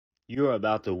You're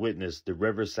about to witness the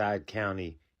Riverside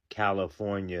County,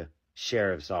 California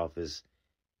Sheriff's Office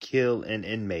kill an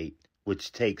inmate,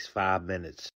 which takes 5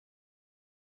 minutes.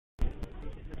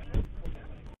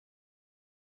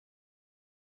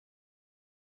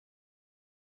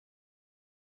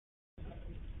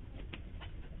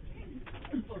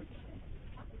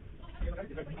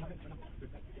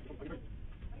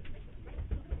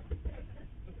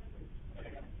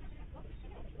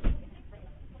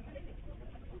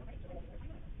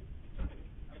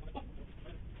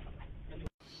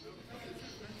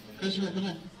 Christopher, come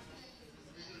in.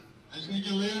 I just need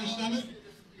you to lay on your stomach.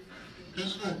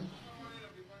 Christopher.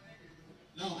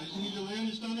 No, I just need you to lay on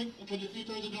your stomach and put your feet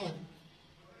toward the door.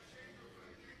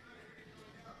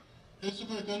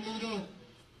 Christopher, come to the door.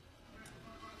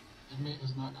 Inmate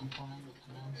is not complying with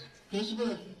commands.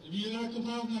 Christopher, if you do not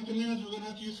comply with my commands, we're going to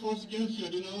have to use force against you. I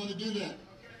do not want to do that.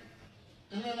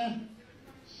 Come here, man.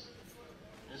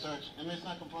 Hey, Sarge, inmate's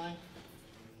not complying.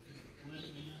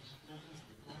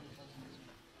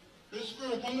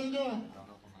 Christopher, come to the door.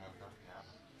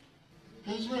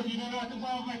 Christopher, if you do not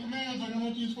comply with my commands, I'm going to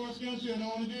have to use force against you. I don't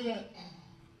want to do that.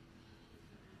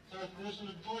 Sarge, permission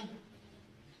to deploy.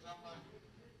 Stop by.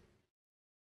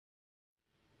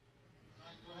 All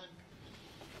right, go ahead.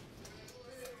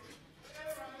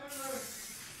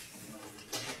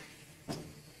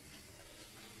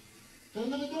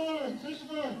 Come to the door,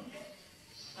 Christopher!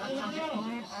 Deployed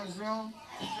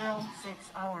are 006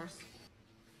 hours.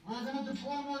 We're going to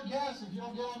deploy more gas if you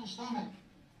don't get on your stomach.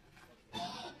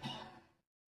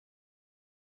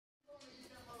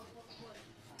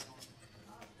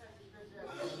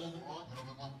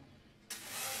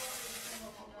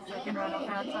 Second round of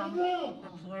Phantom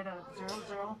deployed at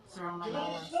 0009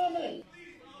 hours.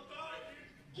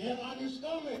 Get on your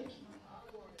stomach!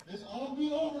 This all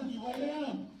be over if you lay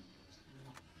down.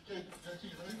 Okay, that's you,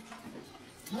 ready?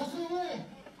 Look away!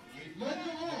 Look away!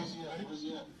 Where's he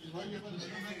at? He's right here by the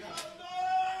stomach.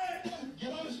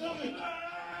 Get on the stomach!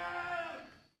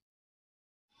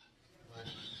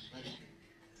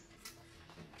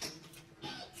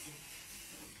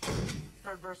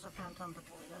 Third burst of Phantom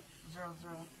deployed at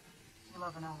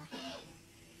 0011 hours.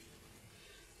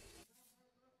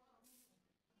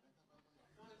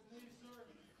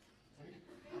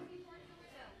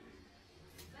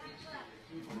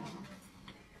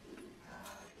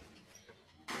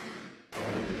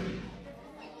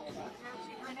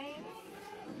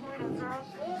 Deployed at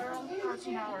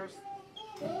 0013 hours.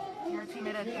 Your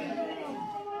teammate at 10.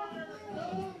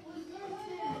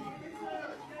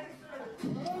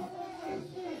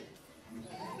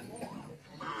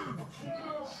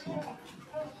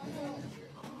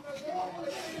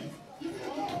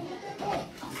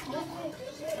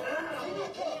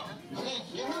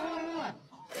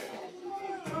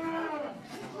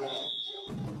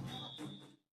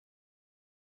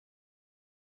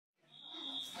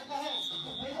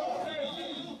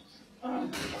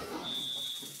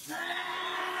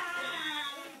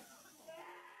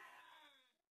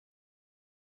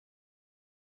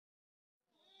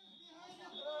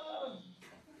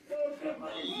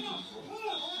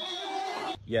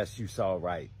 Yes, you saw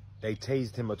right. They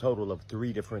tased him a total of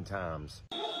 3 different times.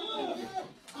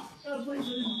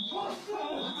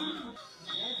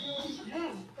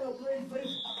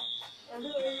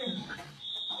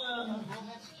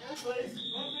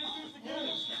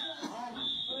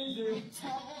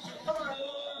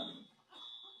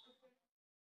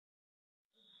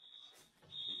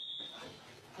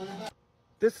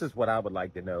 This is what I would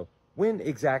like to know. When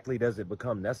exactly does it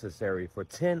become necessary for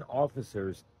 10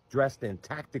 officers dressed in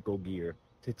tactical gear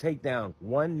to take down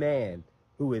one man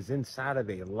who is inside of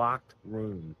a locked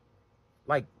room?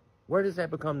 Like, where does that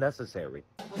become necessary?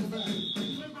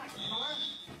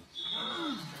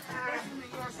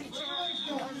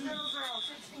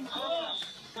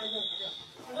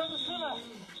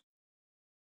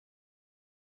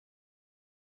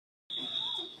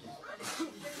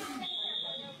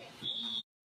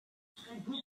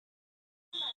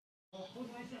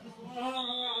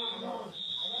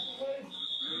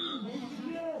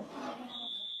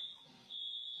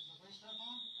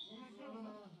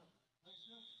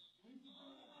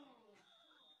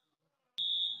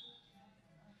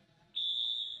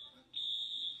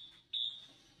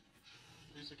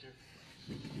 Secure.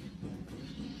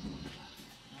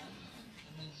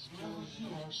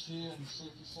 RC and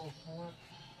safety cell 4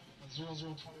 at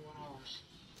 0021 hours.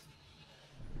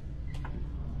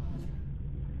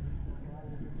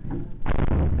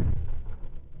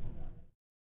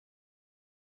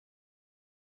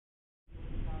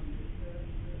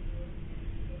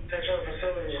 Central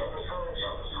facility.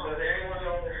 Does anyone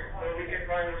know where we can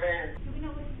find the van? Do we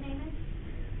know what his name is?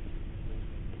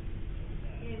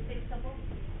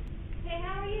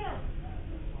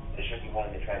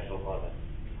 calling the Tri-Soul Department.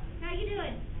 How you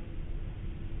doing?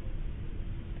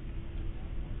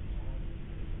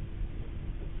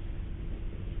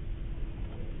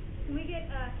 Can we get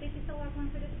safety cell lock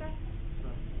one for this guy?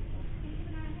 Can you keep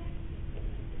an eye on him?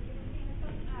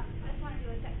 I just want to do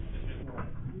a check.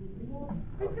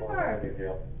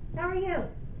 Christopher! How are you?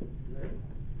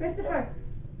 Christopher!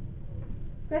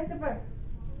 Christopher!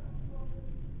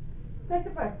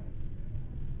 Christopher!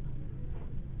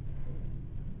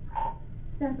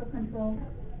 Central control.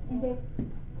 Engage.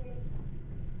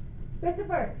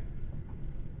 Christopher!